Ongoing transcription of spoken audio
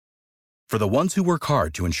For the ones who work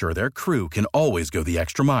hard to ensure their crew can always go the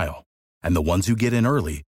extra mile, and the ones who get in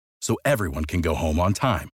early so everyone can go home on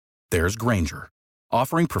time, there's Grainger,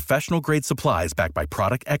 offering professional-grade supplies backed by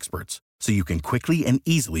product experts so you can quickly and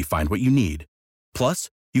easily find what you need. Plus,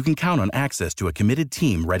 you can count on access to a committed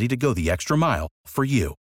team ready to go the extra mile for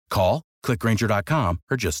you. Call, click Grainger.com,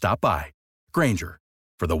 or just stop by. Grainger,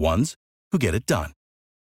 for the ones who get it done.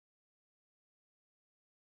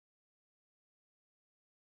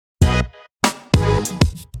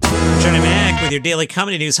 Johnny Mac with your daily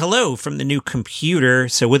comedy news. Hello from the new computer.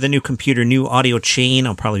 So with the new computer, new audio chain,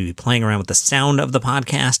 I'll probably be playing around with the sound of the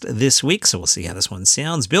podcast this week. So we'll see how this one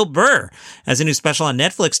sounds. Bill Burr has a new special on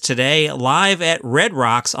Netflix today, live at Red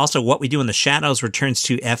Rocks. Also, What We Do in the Shadows returns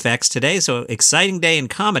to FX today. So exciting day in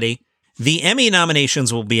comedy. The Emmy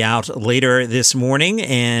nominations will be out later this morning,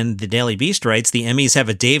 and the Daily Beast writes, the Emmys have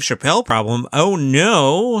a Dave Chappelle problem. Oh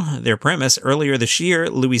no! Their premise earlier this year,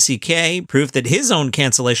 Louis C.K. proved that his own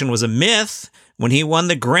cancellation was a myth when he won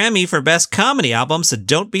the Grammy for Best Comedy Album, so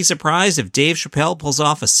don't be surprised if Dave Chappelle pulls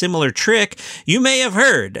off a similar trick. You may have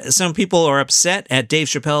heard some people are upset at Dave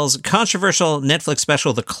Chappelle's controversial Netflix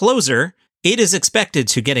special, The Closer. It is expected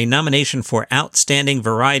to get a nomination for Outstanding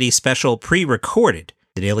Variety Special Pre-Recorded.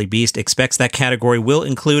 The Daily Beast expects that category will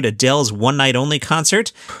include Adele's One Night Only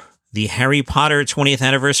concert, the Harry Potter 20th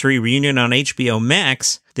Anniversary reunion on HBO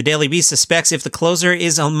Max. The Daily Beast suspects if The Closer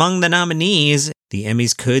is among the nominees, the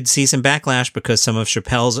Emmys could see some backlash because some of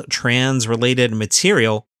Chappelle's trans-related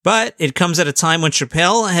material. But it comes at a time when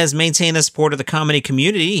Chappelle has maintained the support of the comedy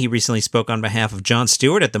community. He recently spoke on behalf of Jon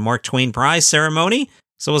Stewart at the Mark Twain Prize ceremony.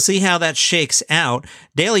 So we'll see how that shakes out.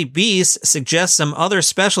 Daily Beast suggests some other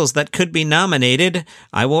specials that could be nominated.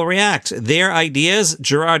 I will react. Their ideas,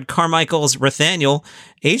 Gerard Carmichael's Rathaniel.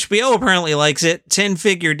 HBO apparently likes it.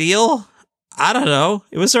 10-figure deal? I don't know.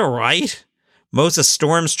 It was all right. Moses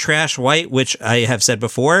Storm's Trash White, which I have said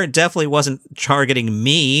before, definitely wasn't targeting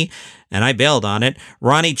me, and I bailed on it.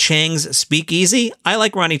 Ronnie Chang's Speakeasy. I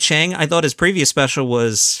like Ronnie Chang. I thought his previous special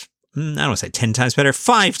was, I don't want to say 10 times better,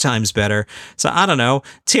 5 times better. So I don't know.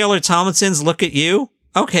 Taylor Tomlinson's Look at You.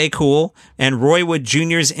 Okay, cool. And Roy Wood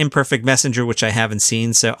Jr.'s Imperfect Messenger, which I haven't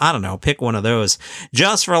seen. So I don't know. Pick one of those.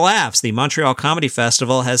 Just for Laughs, the Montreal Comedy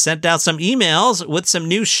Festival has sent out some emails with some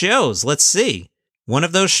new shows. Let's see. One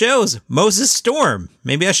of those shows, Moses Storm.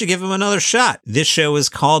 Maybe I should give him another shot. This show is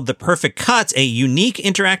called The Perfect Cut, a unique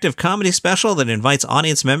interactive comedy special that invites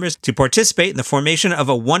audience members to participate in the formation of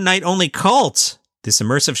a one-night-only cult. This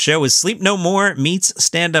immersive show is Sleep No More meets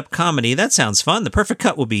stand-up comedy. That sounds fun. The Perfect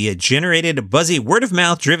Cut will be a generated, buzzy,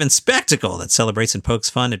 word-of-mouth driven spectacle that celebrates and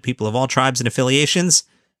pokes fun at people of all tribes and affiliations.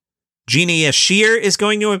 Jeannie Shear is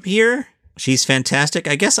going to appear. She's fantastic.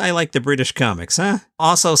 I guess I like the British comics, huh?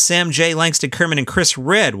 Also, Sam J. Langston Kerman and Chris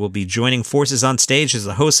Redd will be joining forces on stage as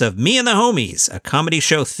the hosts of Me and the Homies, a comedy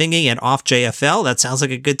show thingy and off JFL. That sounds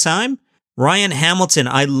like a good time. Ryan Hamilton,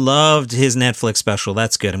 I loved his Netflix special.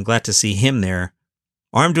 That's good. I'm glad to see him there.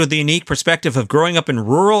 Armed with the unique perspective of growing up in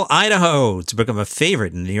rural Idaho to become a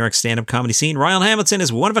favorite in the New York stand-up comedy scene, Ryan Hamilton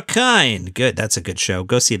is one of a kind. Good, that's a good show.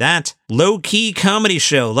 Go see that. Low Key Comedy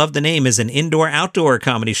Show, love the name, is an indoor-outdoor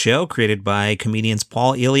comedy show created by comedians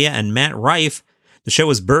Paul Elia and Matt Rife. The show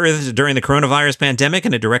was birthed during the coronavirus pandemic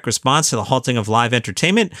in a direct response to the halting of live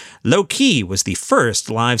entertainment. Low Key was the first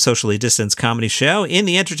live socially distanced comedy show in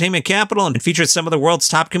the entertainment capital and featured some of the world's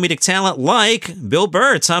top comedic talent like Bill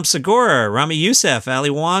Burr, Tom Segura, Rami Youssef,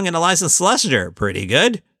 Ali Wong, and Eliza Schlesinger. Pretty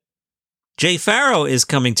good. Jay Farrow is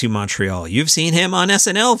coming to Montreal. You've seen him on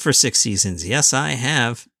SNL for 6 seasons. Yes, I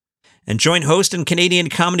have. And join host and Canadian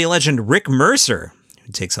comedy legend Rick Mercer,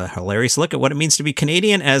 who takes a hilarious look at what it means to be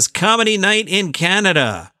Canadian as Comedy Night in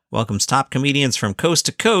Canada. Welcomes top comedians from coast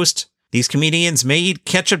to coast. These comedians may eat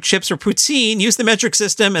ketchup, chips, or poutine, use the metric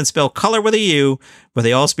system, and spell color with a U, but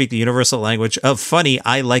they all speak the universal language of funny.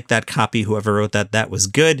 I like that copy. Whoever wrote that, that was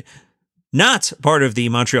good. Not part of the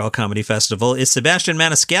Montreal Comedy Festival is Sebastian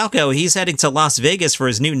Maniscalco. He's heading to Las Vegas for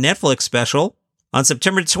his new Netflix special. On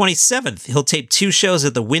September 27th, he'll tape 2 shows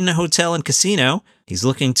at the Wynn Hotel and Casino. He's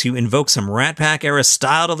looking to invoke some Rat Pack-era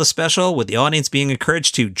style to the special, with the audience being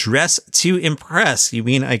encouraged to dress to impress. You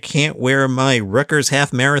mean I can't wear my Rutgers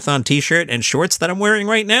Half Marathon t-shirt and shorts that I'm wearing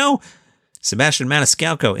right now? Sebastian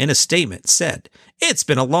Maniscalco, in a statement, said, "It's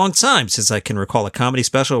been a long time since I can recall a comedy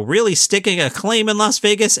special really sticking a claim in Las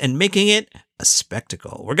Vegas and making it a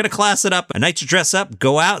spectacle. We're going to class it up, a night to dress up,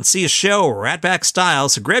 go out and see a show, Rat Pack style.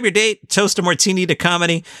 So grab your date, toast a martini to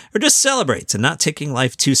comedy, or just celebrate to not taking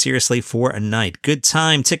life too seriously for a night. Good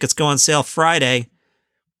time. Tickets go on sale Friday."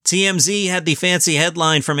 TMZ had the fancy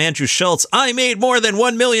headline from Andrew Schultz, "I made more than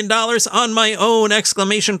 $1 million on my own!"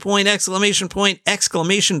 Exclamation point, exclamation point,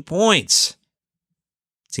 exclamation points.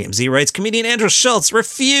 TMZ writes, comedian Andrew Schultz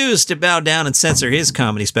refused to bow down and censor his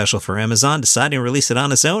comedy special for Amazon, deciding to release it on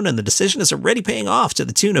his own, and the decision is already paying off to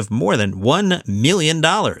the tune of more than $1 million.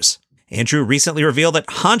 Andrew recently revealed that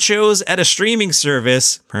honchos at a streaming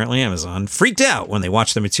service, apparently Amazon, freaked out when they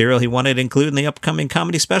watched the material he wanted to include in the upcoming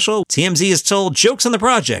comedy special. TMZ is told jokes on the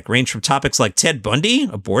project range from topics like Ted Bundy,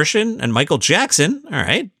 abortion, and Michael Jackson. All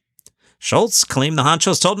right. Schultz claimed the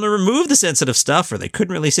honchos told him to remove the sensitive stuff or they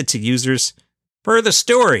couldn't release it to users. Per the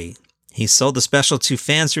story, he sold the special to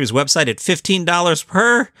fans through his website at $15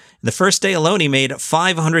 per. The first day alone, he made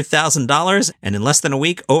 $500,000, and in less than a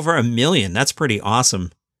week, over $1 million. That's pretty awesome.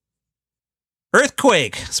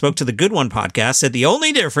 Earthquake spoke to the Good One podcast, said the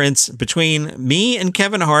only difference between me and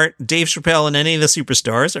Kevin Hart, Dave Chappelle, and any of the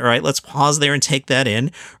superstars. All right, let's pause there and take that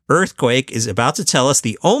in. Earthquake is about to tell us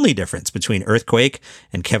the only difference between Earthquake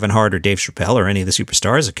and Kevin Hart or Dave Chappelle or any of the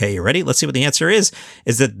superstars. Okay, you ready? Let's see what the answer is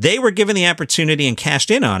that they were given the opportunity and cashed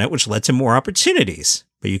in on it, which led to more opportunities.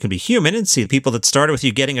 But you can be human and see the people that started with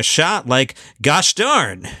you getting a shot like, gosh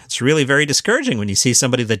darn. It's really very discouraging when you see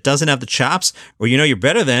somebody that doesn't have the chops or you know you're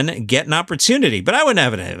better than get an opportunity. But I wouldn't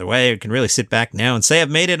have it any other way. I can really sit back now and say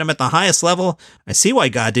I've made it. I'm at the highest level. I see why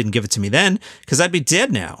God didn't give it to me then, because I'd be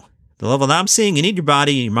dead now. The level that I'm seeing, you need your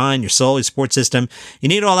body, your mind, your soul, your support system. You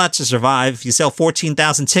need all that to survive. If you sell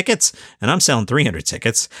 14,000 tickets, and I'm selling 300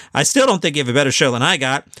 tickets, I still don't think you have a better show than I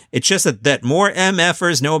got. It's just that more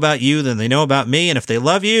MFers know about you than they know about me, and if they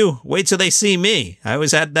love you, wait till they see me. I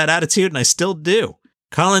always had that attitude, and I still do.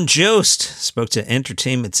 Colin Jost spoke to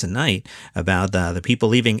Entertainment Tonight about the people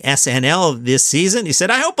leaving SNL this season. He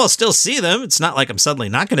said, I hope I'll still see them. It's not like I'm suddenly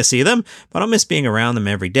not going to see them, but I'll miss being around them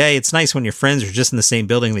every day. It's nice when your friends are just in the same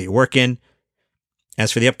building that you work in.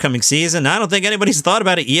 As for the upcoming season, I don't think anybody's thought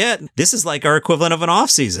about it yet. This is like our equivalent of an off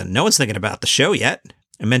season. No one's thinking about the show yet.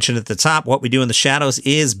 I mentioned at the top, What We Do in the Shadows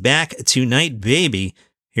is back tonight, baby.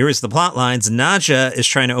 Here is the plot lines. Nadja is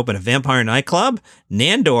trying to open a vampire nightclub.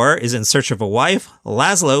 Nandor is in search of a wife.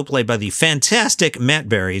 Laszlo, played by the fantastic Matt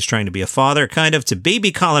Berry, is trying to be a father, kind of, to baby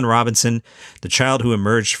Colin Robinson, the child who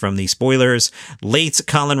emerged from the spoilers, late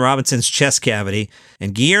Colin Robinson's chest cavity.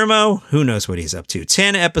 And Guillermo, who knows what he's up to.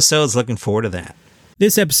 10 episodes, looking forward to that.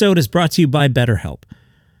 This episode is brought to you by BetterHelp.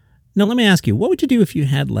 Now, let me ask you, what would you do if you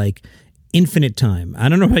had, infinite time? I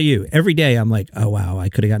don't know about you. Every day I'm like, oh, wow, I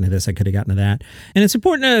could have gotten to this. I could have gotten to that. And it's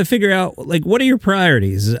important to figure out, what are your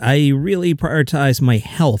priorities? I really prioritize my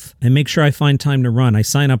health and make sure I find time to run. I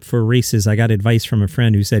sign up for races. I got advice from a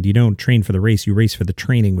friend who said, you don't train for the race, you race for the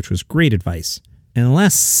training, which was great advice. In the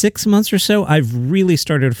last 6 months or so, I've really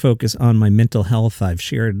started to focus on my mental health. I've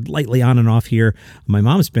shared lightly on and off here. My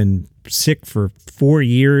mom's been sick for 4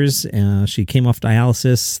 years. She came off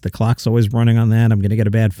dialysis. The clock's always running on that. I'm going to get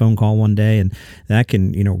a bad phone call one day, and that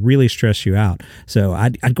can, really stress you out. So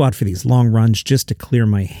I'd go out for these long runs just to clear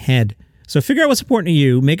my head. So figure out what's important to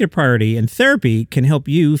you, make it a priority, and therapy can help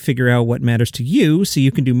you figure out what matters to you so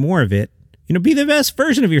you can do more of it. Be the best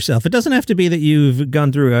version of yourself. It doesn't have to be that you've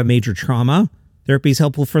gone through a major trauma. Therapy is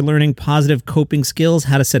helpful for learning positive coping skills,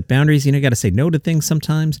 how to set boundaries. You got to say no to things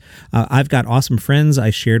sometimes. I've got awesome friends. I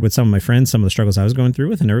shared with some of my friends some of the struggles I was going through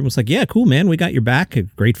with, and everyone was like, yeah, cool, man, we got your back.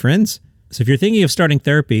 Great friends. So if you're thinking of starting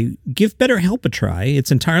therapy, give BetterHelp a try.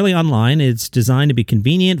 It's entirely online. It's designed to be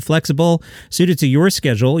convenient, flexible, suited to your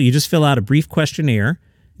schedule. You just fill out a brief questionnaire.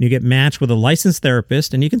 You get matched with a licensed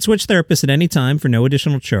therapist, and you can switch therapists at any time for no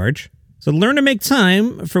additional charge. So learn to make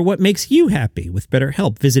time for what makes you happy with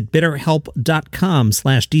BetterHelp. Visit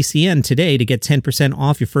BetterHelp.com/DCN today to get 10%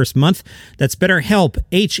 off your first month. That's BetterHelp,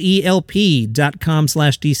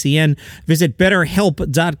 HELP.com/DCN. Visit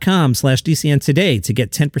BetterHelp.com/DCN today to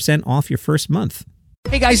get 10% off your first month.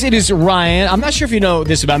 Hey guys, it is Ryan. I'm not sure if you know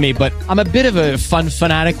this about me, but I'm a bit of a fun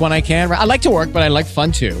fanatic when I can. I like to work, but I like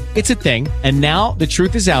fun too. It's a thing. And now the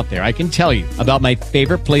truth is out there. I can tell you about my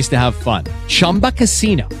favorite place to have fun. Chumba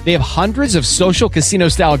Casino. They have hundreds of social casino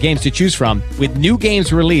style games to choose from with new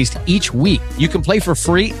games released each week. You can play for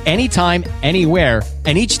free anytime, anywhere.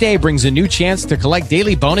 And each day brings a new chance to collect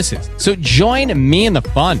daily bonuses. So join me in the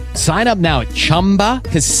fun. Sign up now at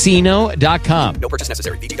ChumbaCasino.com. No purchase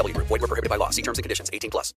necessary. VGW. Void where prohibited by law. See terms and conditions.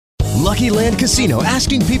 18+. Lucky Land Casino,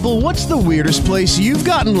 asking people, what's the weirdest place you've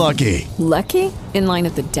gotten lucky? Lucky? In line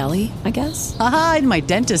at the deli, I guess? Aha, in my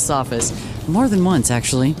dentist's office. More than once,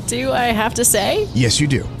 actually. Do I have to say? Yes, you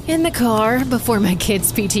do. In the car before my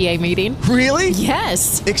kids' PTA meeting. Really?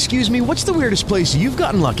 Yes. Excuse me, what's the weirdest place you've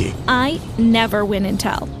gotten lucky? I never win and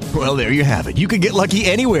tell. Well, there you have it. You can get lucky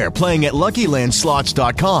anywhere, playing at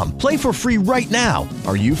LuckyLandSlots.com. Play for free right now.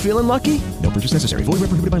 Are you feeling lucky? No purchase necessary. Void where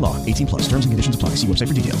prohibited by law. 18+. Terms and conditions apply. See website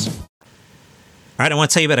for details. All right, I want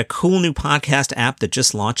to tell you about a cool new podcast app that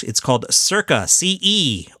just launched. It's called Circa,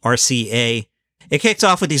 C-E-R-C-A. It kicked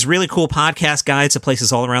off with these really cool podcast guides to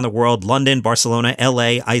places all around the world: London, Barcelona,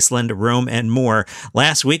 LA, Iceland, Rome, and more.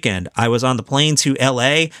 Last weekend, I was on the plane to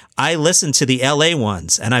LA. I listened to the LA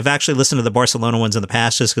ones, and I've actually listened to the Barcelona ones in the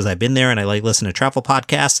past just because I've been there and I like listening to travel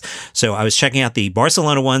podcasts. So I was checking out the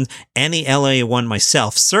Barcelona one and the LA one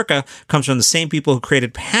myself. Circa comes from the same people who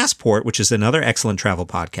created Passport, which is another excellent travel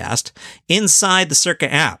podcast. Inside the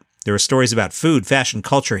Circa app, there are stories about food, fashion,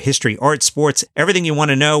 culture, history, art, sports, everything you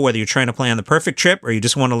want to know, whether you're trying to plan the perfect trip or you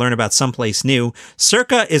just want to learn about someplace new.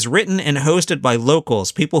 Circa is written and hosted by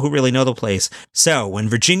locals, people who really know the place. So when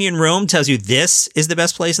Virginia in Rome tells you this is the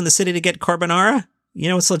best place in the city to get carbonara, you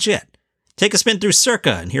know it's legit. Take a spin through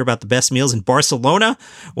Circa and hear about the best meals in Barcelona,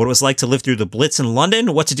 what it was like to live through the Blitz in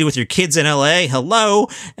London, what to do with your kids in LA, hello,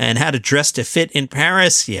 and how to dress to fit in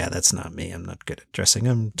Paris. Yeah, that's not me. I'm not good at dressing.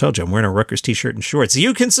 I told you, I'm wearing a Rutgers t-shirt and shorts.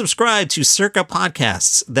 You can subscribe to Circa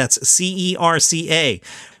Podcasts. That's C-E-R-C-A.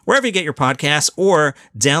 Wherever you get your podcasts, or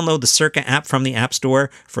download the Circa app from the App Store.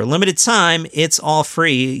 For a limited time, it's all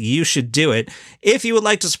free. You should do it. If you would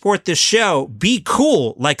like to support this show, be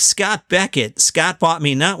cool like Scott Beckett. Scott bought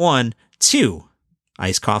me not one, 2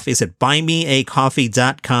 iced coffees at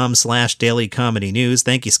buymeacoffe.com/dailycomedynews.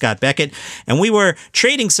 Thank you, Scott Beckett. And we were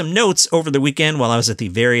trading some notes over the weekend while I was at the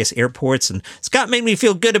various airports, and Scott made me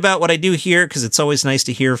feel good about what I do here, because it's always nice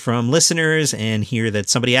to hear from listeners and hear that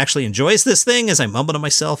somebody actually enjoys this thing as I mumble to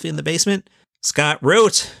myself in the basement. Scott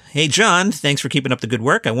wrote, "Hey, John, thanks for keeping up the good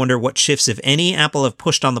work. I wonder what shifts, if any, Apple have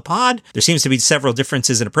pushed on the pod. There seems to be several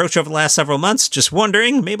differences in approach over the last several months. Just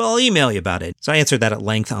wondering, maybe I'll email you about it." So I answered that at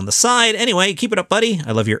length on the side. Anyway, keep it up, buddy.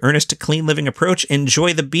 I love your earnest, clean living approach.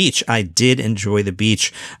 Enjoy the beach. I did enjoy the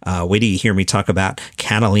beach. Wait till you hear me talk about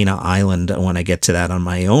Catalina Island when I get to that on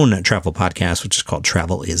my own travel podcast, which is called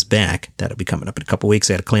Travel is Back. That'll be coming up in a couple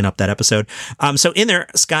weeks. I had to clean up that episode. So in there,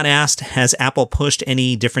 Scott asked, has Apple pushed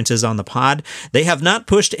any differences on the pod? They have not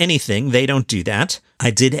pushed anything. They don't do that. I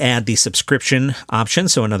did add the subscription option,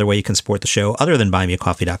 so another way you can support the show other than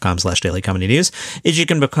buymeacoffee.com/dailycomedynews is you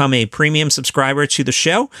can become a premium subscriber to the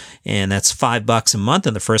show, and that's $5 a month,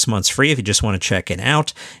 and the first month's free if you just want to check it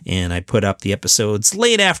out. And I put up the episodes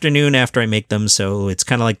late afternoon after I make them, so it's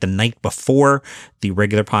kind of like the night before the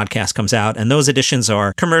regular podcast comes out, and those editions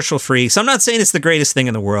are commercial free. So I'm not saying it's the greatest thing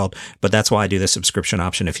in the world, but that's why I do the subscription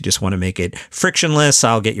option. If you just want to make it frictionless,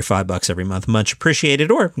 I'll get your $5 every month. Much appreciated.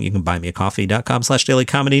 Or you can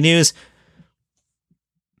buymeacoffee.com/dailycomedynews.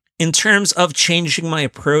 In terms of changing my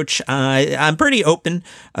approach, I'm pretty open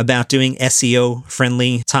about doing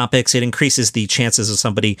SEO-friendly topics. It increases the chances of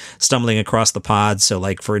somebody stumbling across the pod. So,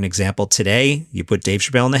 like, for an example, today, you put Dave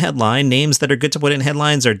Chappelle in the headline. Names that are good to put in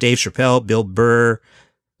headlines are Dave Chappelle, Bill Burr,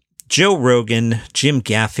 Joe Rogan, Jim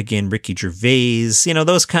Gaffigan, Ricky Gervais,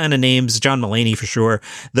 those kind of names, John Mulaney for sure.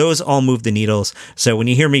 Those all move the needles. So when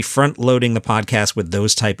you hear me front loading the podcast with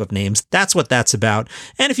those type of names, that's what that's about.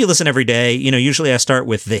 And if you listen every day, usually I start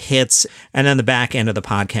with the hits, and then the back end of the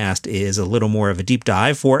podcast is a little more of a deep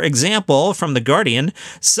dive. For example, from The Guardian,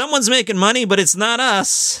 someone's making money, but it's not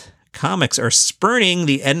us. Comics are spurning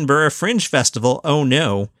the Edinburgh Fringe Festival. Oh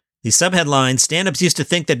no. The subheadline, stand-ups used to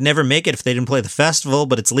think they'd never make it if they didn't play the festival,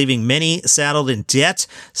 but it's leaving many saddled in debt,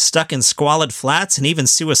 stuck in squalid flats, and even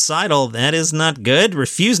suicidal. That is not good.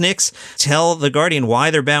 Refuseniks tell The Guardian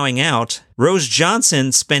why they're bowing out. Rose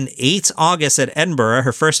Johnson spent 8 August at Edinburgh,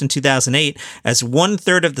 her first in 2008, as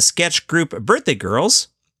 1/3 of the sketch group Birthday Girls.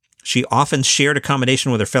 She often shared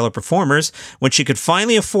accommodation with her fellow performers. When she could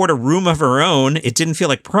finally afford a room of her own, it didn't feel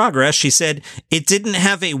like progress. She said it didn't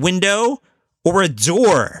have a window or a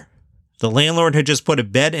door. The landlord had just put a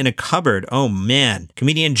bed in a cupboard. Oh, man.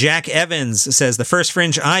 Comedian Jack Evans says, the first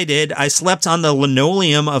Fringe I did, I slept on the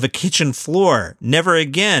linoleum of a kitchen floor. Never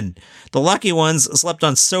again. The lucky ones slept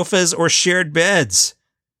on sofas or shared beds.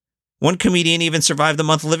 One comedian even survived the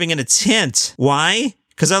month living in a tent. Why?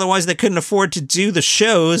 Because otherwise they couldn't afford to do the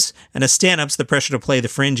shows, and as stand-ups, the pressure to play the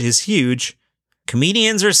Fringe is huge.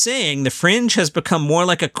 Comedians are saying the Fringe has become more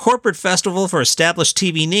like a corporate festival for established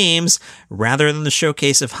TV names rather than the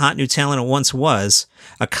showcase of hot new talent it once was.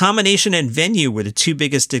 Accommodation and venue were the two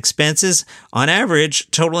biggest expenses, on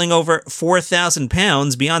average totaling over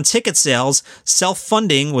 £4,000. Beyond ticket sales,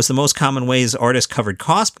 self-funding was the most common ways artists covered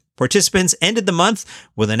costs. Participants ended the month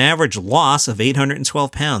with an average loss of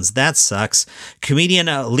 812 pounds. That sucks. Comedian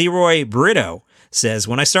Leroy Brito says,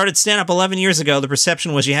 when I started stand-up 11 years ago, the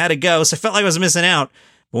perception was you had to go, so I felt like I was missing out.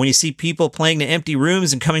 But when you see people playing to empty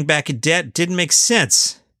rooms and coming back in debt, it didn't make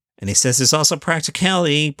sense. And he says there's also a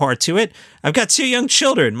practicality part to it. I've got 2 young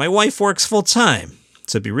children. My wife works full-time.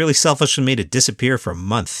 So it'd be really selfish for me to disappear for a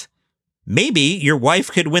month. Maybe your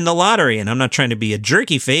wife could win the lottery, and I'm not trying to be a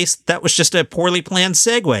jerky face. That was just a poorly planned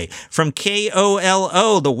segue. From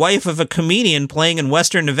KOLO, the wife of a comedian playing in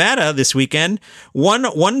Western Nevada this weekend, won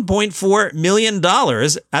 $1.4 million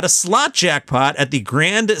at a slot jackpot at the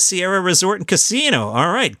Grand Sierra Resort and Casino.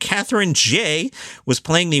 All right, Catherine J. was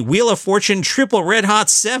playing the Wheel of Fortune Triple Red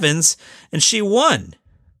Hot Sevens, and she won.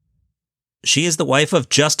 She is the wife of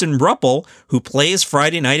Justin Ruppel, who plays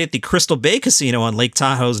Friday night at the Crystal Bay Casino on Lake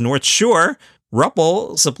Tahoe's North Shore.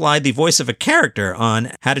 Ruppel supplied the voice of a character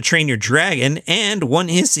on How to Train Your Dragon and won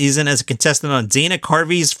his season as a contestant on Dana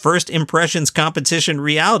Carvey's First Impressions competition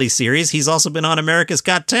reality series. He's also been on America's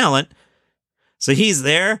Got Talent. So he's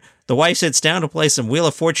there. The wife sits down to play some Wheel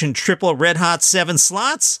of Fortune Triple Red Hot 7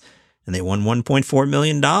 slots, and they won $1.4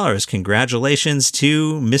 million. Congratulations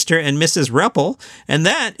to Mr. and Mrs. Ruppel. And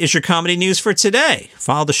that is your comedy news for today.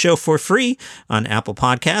 Follow the show for free on Apple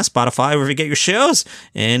Podcasts, Spotify, wherever you get your shows.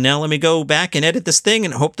 And now let me go back and edit this thing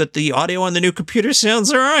and hope that the audio on the new computer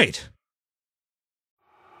sounds all right.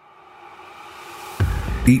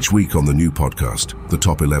 Each week on the new podcast, The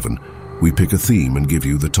Top 11, we pick a theme and give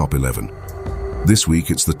you the top 11. This week,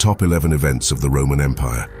 it's the top 11 events of the Roman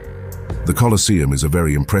Empire. The Colosseum is a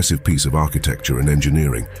very impressive piece of architecture and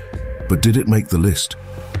engineering, but did it make the list?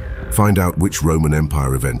 Find out which Roman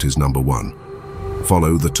Empire event is number 1.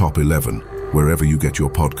 Follow the top 11 wherever you get your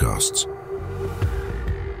podcasts.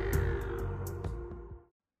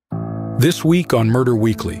 This week on Murder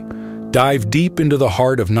Weekly, dive deep into the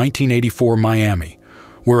heart of 1984 Miami,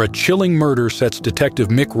 where a chilling murder sets Detective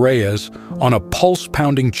Mick Reyes on a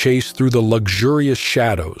pulse-pounding chase through the luxurious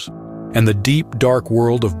shadows and the deep, dark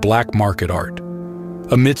world of black market art.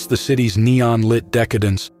 Amidst the city's neon-lit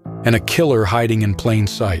decadence and a killer hiding in plain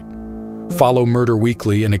sight. Follow Murder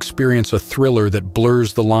Weekly and experience a thriller that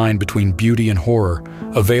blurs the line between beauty and horror,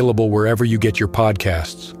 available wherever you get your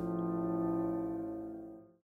podcasts.